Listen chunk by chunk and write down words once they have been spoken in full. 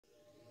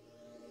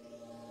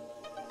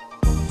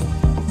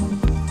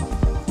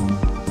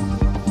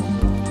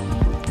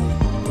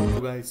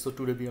guys, so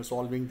today we are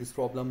solving this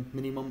problem,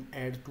 minimum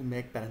add to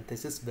make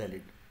parenthesis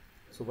valid.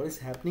 So what is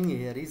happening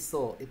here is,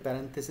 so a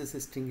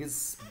parenthesis string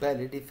is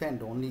valid if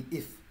and only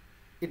if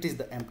it is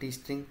the empty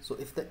string. So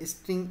if the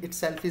string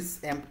itself is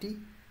empty,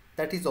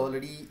 that is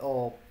already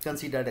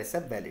considered as a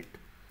valid.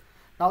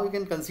 Now you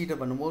can consider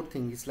one more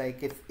thing, is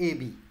like if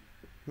AB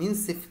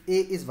means if A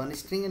is one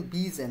string and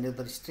B is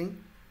another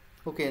string.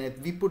 Okay, and if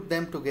we put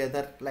them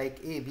together like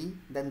AB,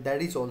 then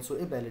that is also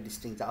a valid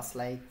string. Just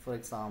like, for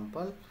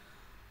example,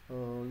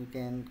 you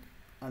can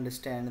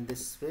understand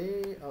this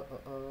way,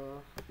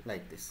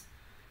 like this.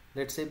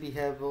 Let's say we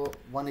have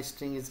one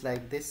string is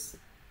like this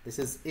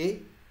is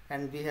A,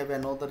 and we have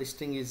another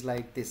string is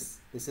like this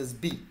is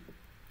B.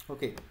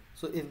 Okay,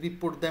 so if we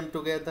put them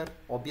together,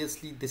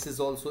 obviously this is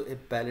also a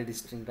valid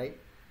string,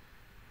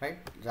 right?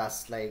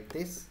 Just like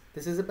this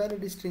is a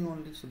valid string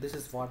only. So this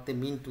is what they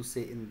mean to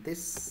say in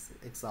this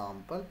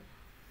example.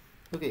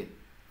 Okay,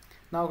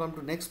 now come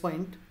to next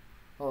point.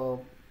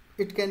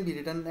 It can be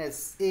written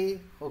as A.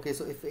 Okay,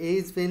 so if A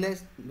is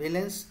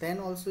valence, then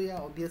also, yeah,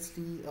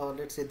 obviously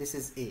let's say this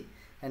is A,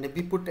 and if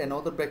we put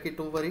another bracket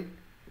over it,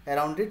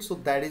 around it, so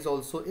that is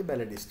also a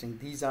valid string.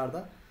 These are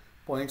the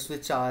points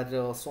which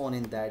are shown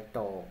in that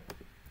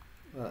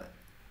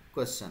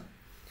question.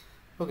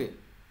 Okay,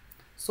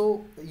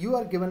 so you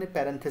are given a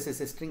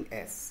parenthesis string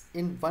S.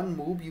 In one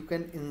move you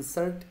can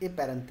insert a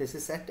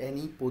parenthesis at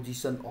any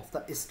position of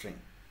the string.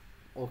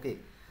 Okay,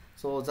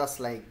 so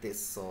just like this.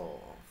 So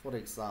for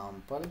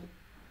example,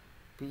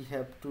 we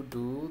have to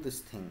do this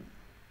thing.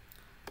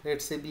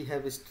 Let's say we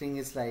have a string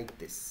is like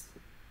this.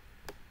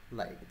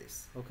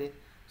 Okay,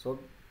 so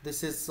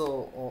this is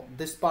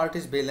this part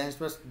is balanced,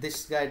 but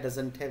this guy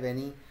doesn't have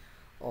any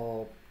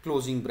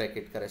closing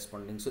bracket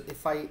corresponding. So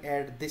if I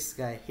add this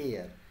guy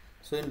here,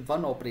 so in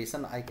one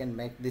operation I can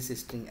make this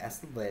string as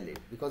valid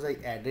because I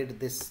added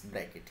this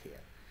bracket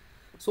here.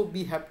 So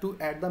we have to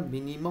add the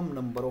minimum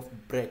number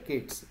of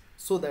brackets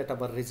so that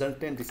our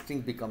resultant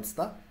string becomes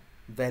the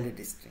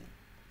valid string.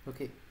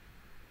 Okay,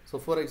 so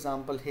for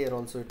example, here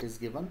also it is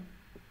given,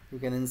 you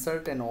can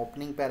insert an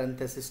opening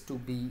parenthesis to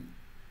be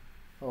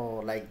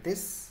like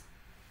this,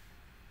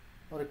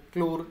 or a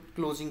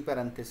closing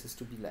parenthesis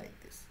to be like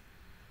this.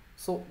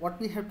 So what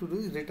we have to do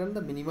is return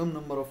the minimum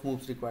number of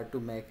moves required to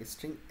make a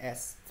string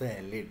as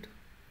valid.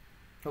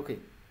 Okay,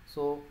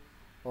 so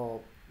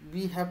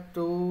we have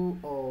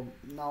to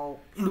now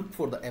look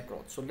for the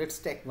approach. So let's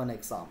take one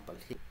example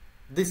here.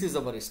 This is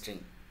our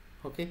string.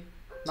 Okay,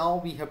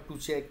 now we have to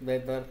check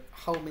whether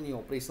how many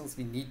operations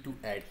we need to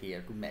add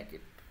here to make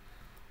it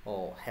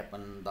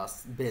happen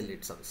thus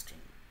valid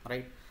substring,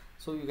 right?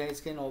 So you guys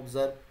can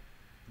observe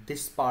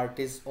this part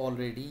is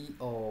already,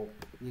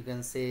 you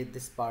can say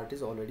this part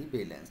is already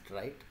balanced,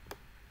 right?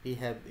 We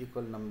have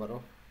equal number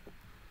of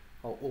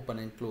open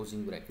and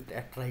closing bracket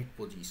at right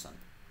position.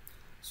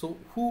 So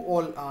who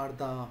all are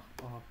the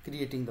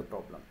creating the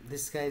problem?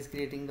 This guy is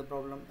creating the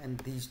problem, and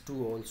these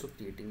two also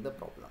creating the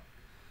problem.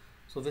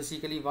 So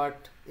basically,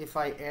 what if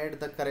I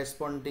add the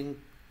corresponding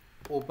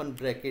open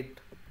bracket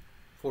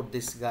for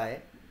this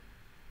guy,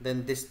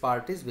 then this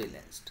part is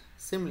balanced.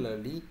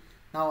 Similarly,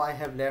 now I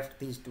have left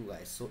these two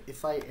guys. So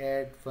if I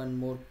add one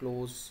more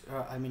close,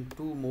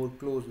 two more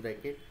close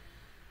bracket,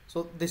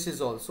 so this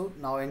is also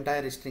now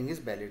entire string is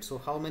valid. So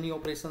how many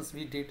operations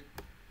we did?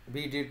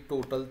 We did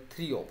total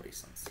 3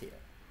 operations here.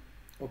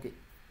 Okay,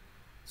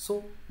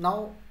 so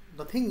now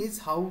the thing is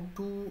how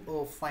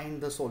to find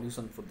the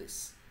solution for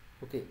this.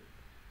 Okay,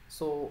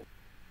 so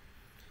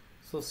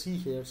see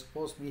here,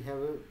 suppose we have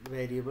a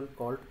variable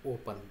called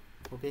open.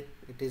 Okay,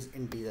 it is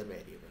integer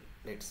variable,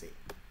 let's say.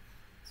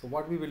 So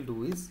what we will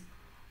do is,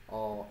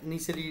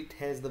 initially it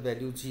has the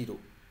value 0,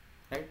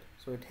 right?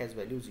 So it has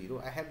value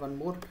 0. I have one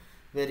more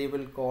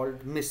variable called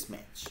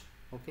mismatch.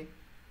 Okay,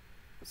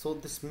 so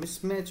this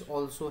mismatch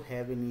also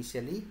have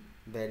initially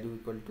value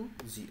equal to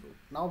 0.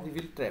 Now we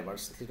will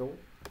traverse through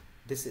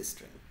this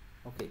string.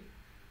 Okay,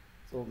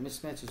 so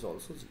mismatch is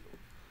also 0.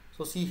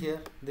 So see here,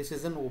 this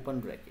is an open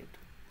bracket,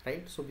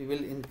 right? So we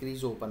will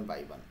increase open by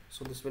 1,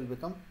 so this will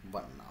become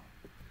 1 now.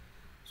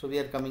 So we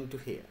are coming to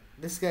here,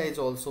 this guy is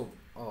also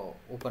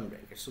open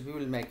bracket, so we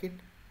will make it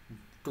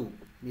 2.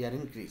 We are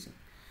increasing.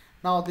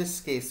 Now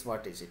this case,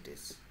 what is it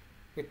is?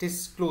 It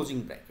is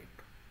closing bracket,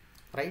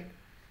 right?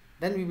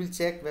 Then we will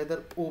check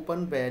whether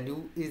open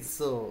value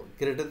is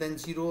greater than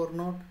 0 or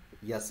not.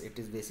 Yes, it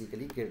is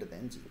basically greater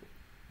than 0,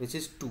 which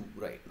is 2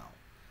 right now.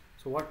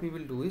 So what we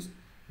will do is,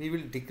 we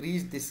will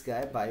decrease this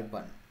guy by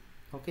 1.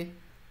 Okay,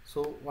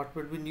 so what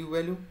will be new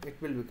value? It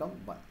will become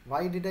 1.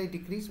 Why did I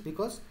decrease?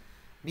 Because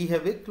we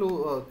have a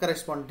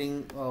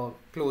corresponding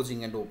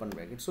closing and open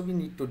bracket, so we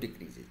need to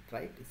decrease it,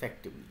 right,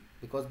 effectively,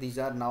 because these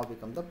are now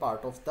become the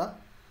part of the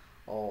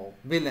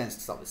balanced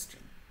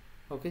substring.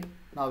 Okay,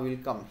 now we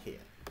will come here,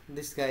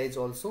 this guy is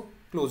also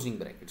closing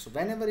bracket. So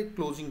whenever a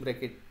closing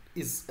bracket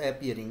is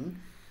appearing,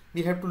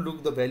 we have to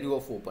look the value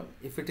of open.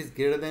 If it is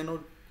greater than or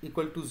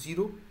equal to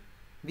 0,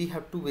 we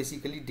have to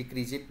basically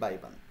decrease it by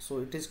 1. So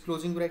it is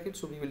closing bracket,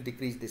 so we will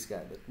decrease this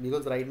guy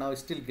because right now it's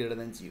still greater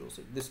than 0,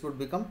 so this would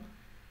become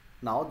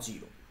now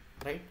 0,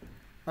 right?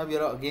 Now we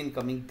are again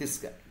coming this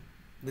guy.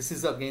 This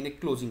is again a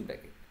closing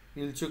bracket.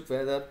 We will check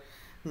whether,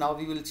 now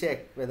we will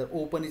check whether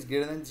open is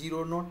greater than 0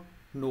 or not.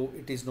 No,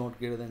 it is not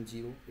greater than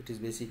 0. It is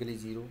basically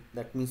 0.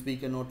 That means we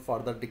cannot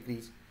further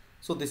decrease.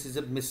 So this is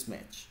a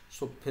mismatch.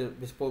 So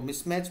for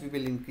mismatch, we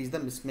will increase the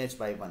mismatch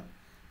by 1.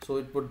 So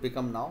it would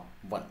become now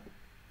 1.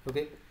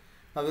 Okay.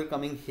 Now we are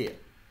coming here.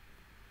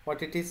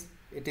 What it is?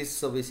 It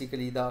is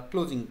basically the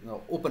closing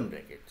open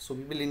bracket. So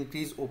we will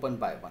increase open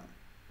by 1.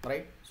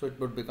 Right. So it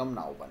would become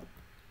now 1.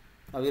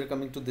 Now we are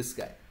coming to this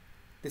guy.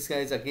 This guy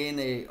is again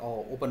a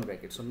open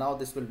bracket. So now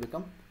this will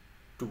become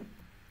 2.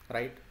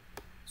 Right.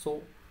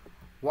 So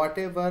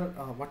whatever,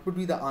 what would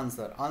be the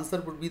answer?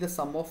 Answer would be the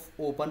sum of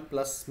open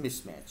plus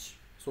mismatch.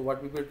 So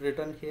what we will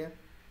return here?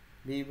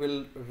 We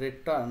will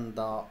return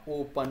the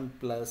open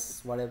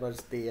plus whatever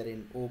is there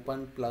in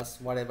open plus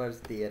whatever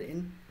is there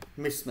in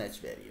mismatch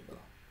variable.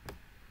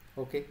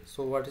 Okay,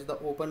 so what is the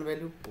open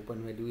value?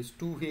 Open value is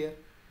 2 here.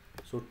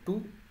 So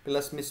 2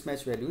 plus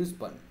mismatch value is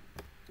 1.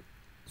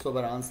 So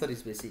our answer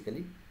is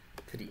basically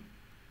 3.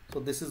 So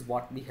this is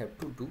what we have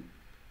to do.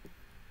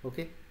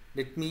 Okay,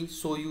 let me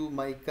show you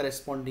my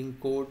corresponding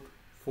code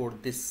for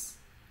this.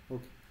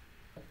 Okay,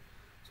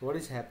 so what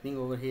is happening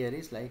over here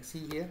is, like,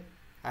 see here,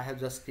 I have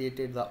just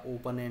created the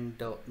open and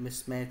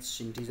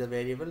mismatch integer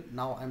variable.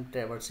 Now I'm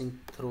traversing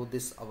through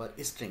this our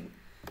string.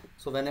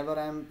 So whenever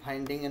I'm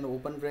finding an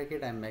open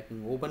bracket, I'm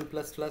making open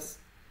plus plus.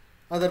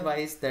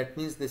 Otherwise, that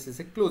means this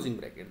is a closing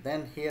bracket.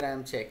 Then here I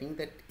am checking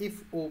that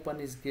if open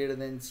is greater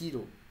than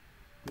 0,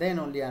 then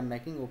only I'm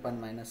making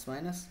open minus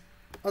minus.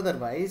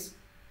 Otherwise,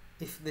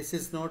 if this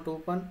is not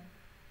open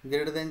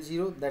greater than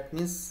 0, that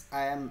means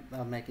I am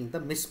making the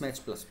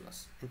mismatch plus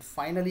plus. And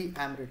finally,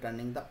 I am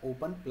returning the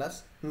open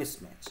plus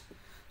mismatch.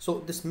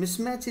 So this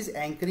mismatch is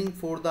anchoring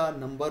for the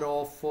number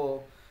of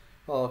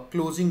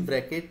closing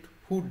bracket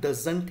who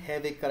doesn't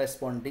have a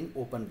corresponding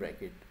open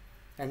bracket,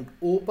 and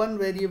open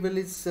variable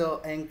is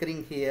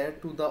anchoring here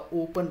to the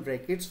open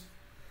brackets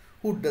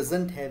who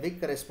doesn't have a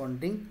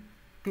corresponding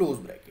close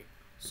bracket.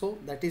 So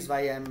that is why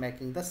I am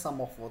making the sum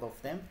of both of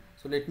them.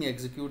 So let me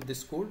execute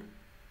this code.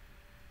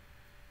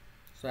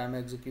 So I am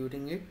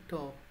executing it.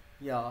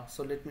 Yeah,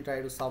 so let me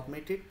try to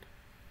submit it.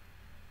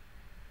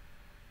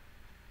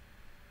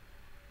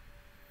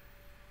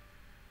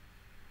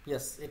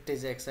 Yes, it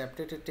is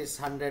accepted. It is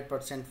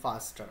 100%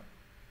 faster.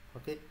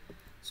 Okay,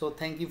 so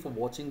thank you for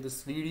watching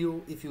this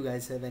video. If you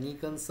guys have any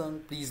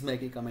concern, please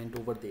make a comment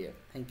over there.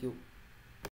 Thank you.